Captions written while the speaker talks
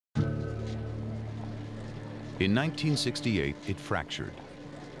In 1968, it fractured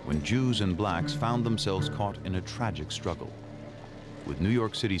when Jews and blacks found themselves caught in a tragic struggle, with New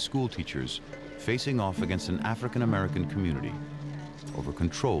York City school teachers facing off against an African-American community over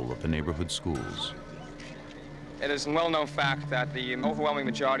control of the neighborhood schools. It is a well-known fact that the overwhelming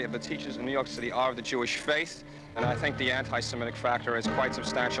majority of the teachers in New York City are of the Jewish faith, and I think the anti-Semitic factor is quite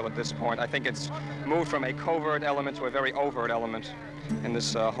substantial at this point. I think it's moved from a covert element to a very overt element in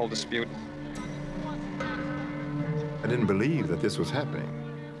this whole dispute. I didn't believe that this was happening.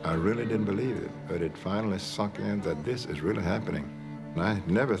 I really didn't believe it, but it finally sunk in that this is really happening. And I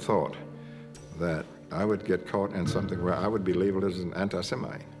never thought that I would get caught in something where I would be labeled as an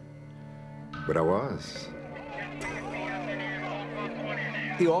anti-Semite, but I was.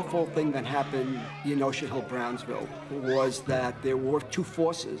 The awful thing that happened in Ocean Hill, Brownsville, was that there were two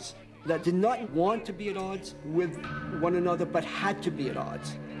forces that did not want to be at odds with one another, but had to be at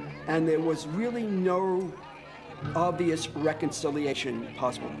odds. And there was really no obvious reconciliation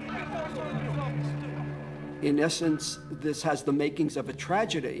possible. In essence, this has the makings of a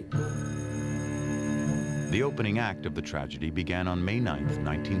tragedy. The opening act of the tragedy began on May 9th,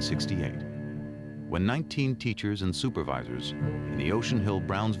 1968, when 19 teachers and supervisors in the Ocean Hill,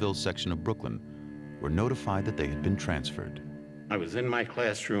 Brownsville section of Brooklyn were notified that they had been transferred. I was in my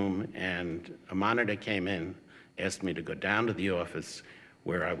classroom and a monitor came in, asked me to go down to the office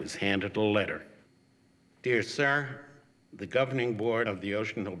where I was handed a letter. Dear sir, the governing board of the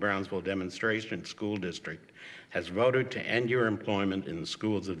Ocean Hill Brownsville Demonstration School District has voted to end your employment in the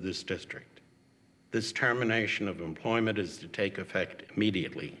schools of this district. This termination of employment is to take effect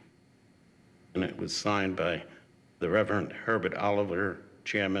immediately. And it was signed by the Reverend Herbert Oliver,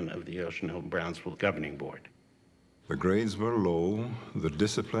 chairman of the Ocean Hill Brownsville Governing Board. The grades were low. The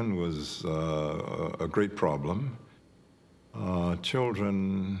discipline was a great problem.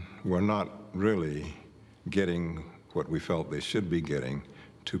 Children were not really getting what we felt they should be getting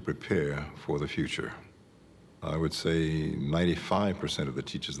to prepare for the future. I would say 95% of the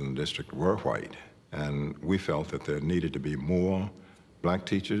teachers in the district were white, and we felt that there needed to be more black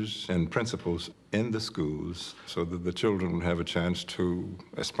teachers and principals in the schools so that the children would have a chance to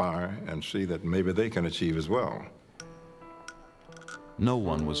aspire and see that maybe they can achieve as well. No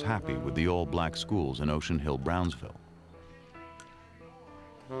one was happy with the all-black schools in Ocean Hill, Brownsville.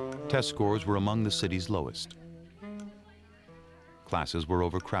 Test scores were among the city's lowest. Classes were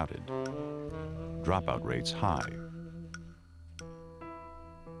overcrowded. Dropout rates high.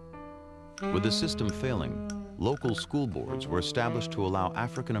 With the system failing, local school boards were established to allow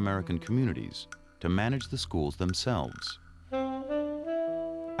African-American communities to manage the schools themselves.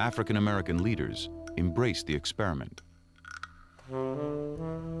 African-American leaders embraced the experiment.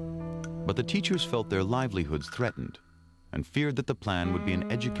 But the teachers felt their livelihoods threatened and feared that the plan would be an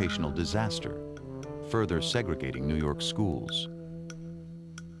educational disaster, further segregating New York schools.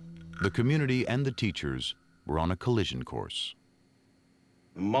 The community and the teachers were on a collision course.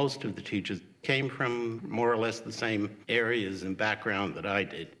 Most of the teachers came from more or less the same areas and background that I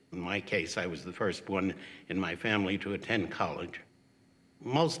did. In my case, I was the first one in my family to attend college.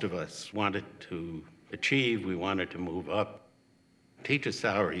 Most of us wanted to achieve, we wanted to move up. Teacher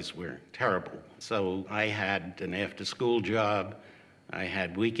salaries were terrible, so I had an after-school job, I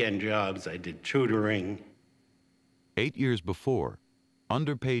had weekend jobs, I did tutoring. 8 years before,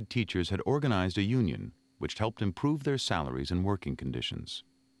 underpaid teachers had organized a union which helped improve their salaries and working conditions.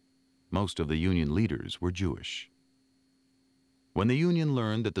 Most of the union leaders were Jewish. When the union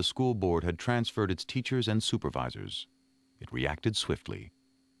learned that the school board had transferred its teachers and supervisors, it reacted swiftly.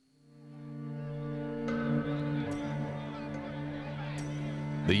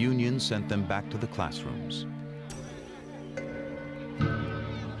 The union sent them back to the classrooms.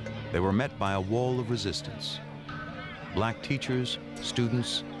 They were met by a wall of resistance. Black teachers,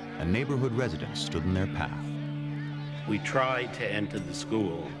 students, and neighborhood residents stood in their path. We tried to enter the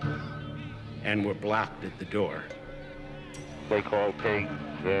school and were blocked at the door. They call pigs,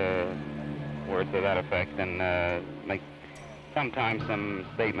 words to that effect, and make sometimes some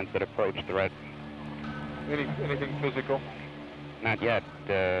statements that approach threats. Anything physical? Not yet,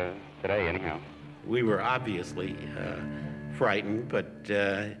 today anyhow. We were obviously frightened, but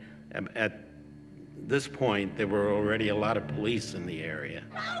at this point there were already a lot of police in the area.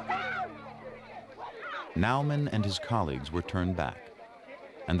 Naumann and his colleagues were turned back,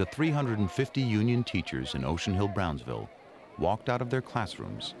 and the 350 union teachers in Ocean Hill, Brownsville walked out of their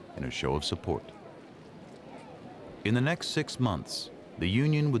classrooms in a show of support. In the next 6 months, the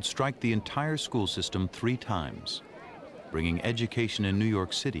union would strike the entire school system 3 times, bringing education in New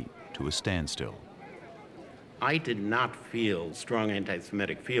York City to a standstill. I did not feel strong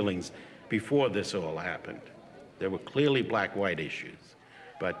anti-Semitic feelings before this all happened. There were clearly black-white issues,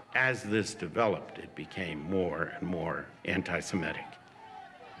 but as this developed, it became more and more anti-Semitic.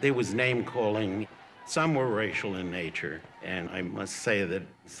 There was name-calling. Some were racial in nature, and I must say that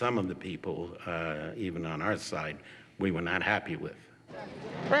some of the people, even on our side, we were not happy with.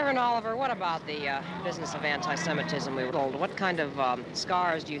 Reverend Oliver, what about the business of anti-Semitism we were told? What kind of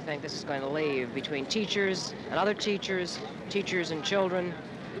scars do you think this is going to leave between teachers and other teachers, teachers and children,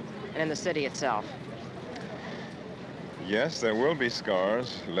 and in the city itself? Yes, there will be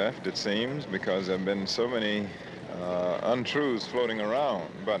scars left, it seems, because there have been so many untruths floating around.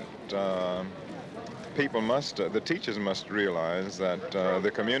 But the teachers must realize that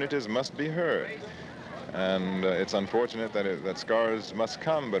the communities must be heard. And it's unfortunate that scars must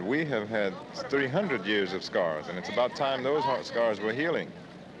come, but we have had 300 years of scars, and it's about time those scars were healing.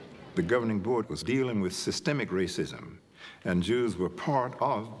 The governing board was dealing with systemic racism, and Jews were part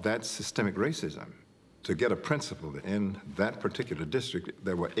of that systemic racism. To get a principal in that particular district,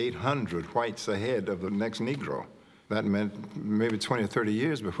 there were 800 whites ahead of the next Negro. That meant maybe 20 or 30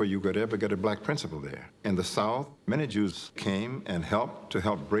 years before you could ever get a black principal there. In the South, many Jews came and helped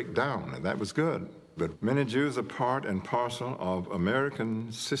break down, and that was good. But many Jews are part and parcel of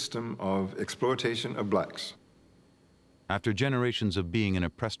American system of exploitation of blacks. After generations of being an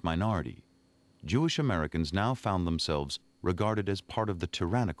oppressed minority, Jewish Americans now found themselves regarded as part of the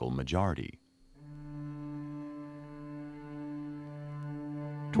tyrannical majority.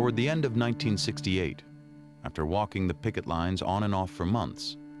 Toward the end of 1968, after walking the picket lines on and off for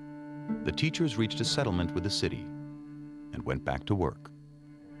months, the teachers reached a settlement with the city and went back to work.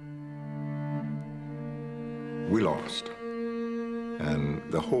 We lost. And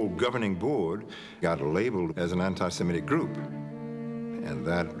the whole governing board got labeled as an anti-Semitic group. And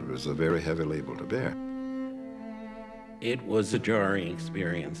that was a very heavy label to bear. It was a jarring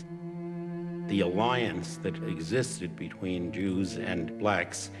experience. The alliance that existed between Jews and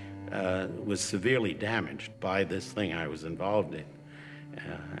blacks was severely damaged by this thing I was involved in.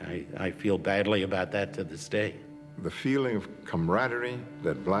 I feel badly about that to this day. The feeling of camaraderie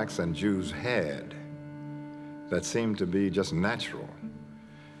that blacks and Jews had, that seemed to be just natural,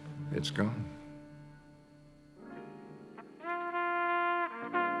 it's gone.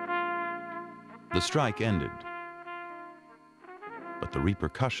 The strike ended, but the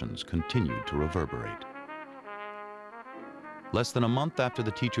repercussions continued to reverberate. Less than a month after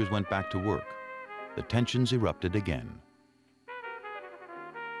the teachers went back to work, the tensions erupted again.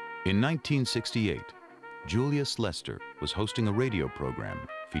 In 1968, Julius Lester was hosting a radio program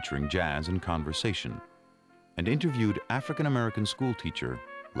featuring jazz and conversation and interviewed African-American schoolteacher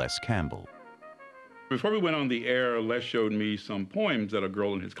Les Campbell. Before we went on the air, Les showed me some poems that a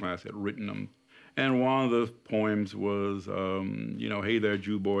girl in his class had written them. And one of the poems was, you know, hey there,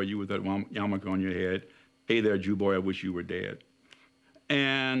 Jew boy, you with that yarmulke on your head. Hey there, Jew boy, I wish you were dead.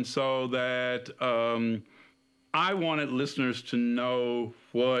 And so that I wanted listeners to know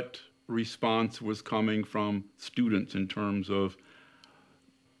what response was coming from students in terms of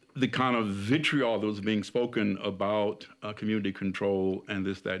the kind of vitriol that was being spoken about community control and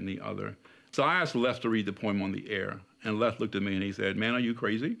this, that, and the other. So I asked Les to read the poem on the air, and Les looked at me and he said, man, are you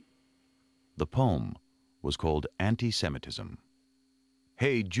crazy? The poem was called Anti-Semitism.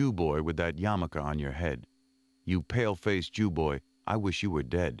 Hey, Jew boy with that yarmulke on your head, you pale-faced Jew boy, I wish you were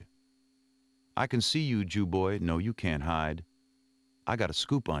dead. I can see you, Jew boy, no, you can't hide. I got a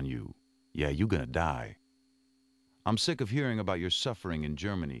scoop on you. Yeah, you gonna die. I'm sick of hearing about your suffering in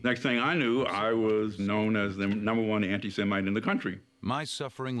Germany. Next thing I knew, I was known as the #1 anti-Semite in the country. My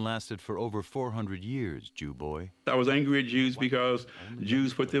suffering lasted for over 400 years, Jew boy. I was angry at Jews because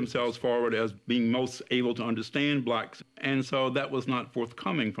Jews put themselves forward as being most able to understand blacks. And so that was not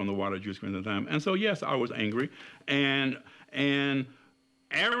forthcoming from the wider Jewish community at the time. And so, yes, I was angry. And airing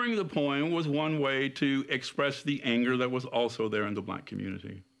the poem was one way to express the anger that was also there in the black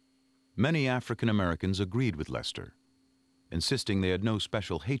community. Many African Americans agreed with Lester, insisting they had no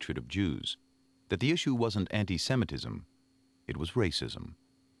special hatred of Jews, that the issue wasn't anti-Semitism, it was racism.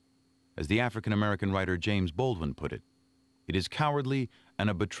 As the African American writer James Baldwin put it, it is cowardly and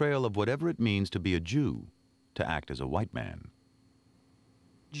a betrayal of whatever it means to be a Jew to act as a white man.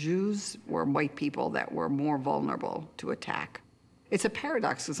 Jews were white people that were more vulnerable to attack. It's a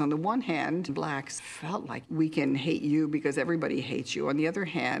paradox, because on the one hand, blacks felt like we can hate you because everybody hates you. On the other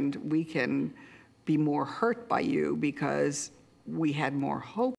hand, we can be more hurt by you because we had more hope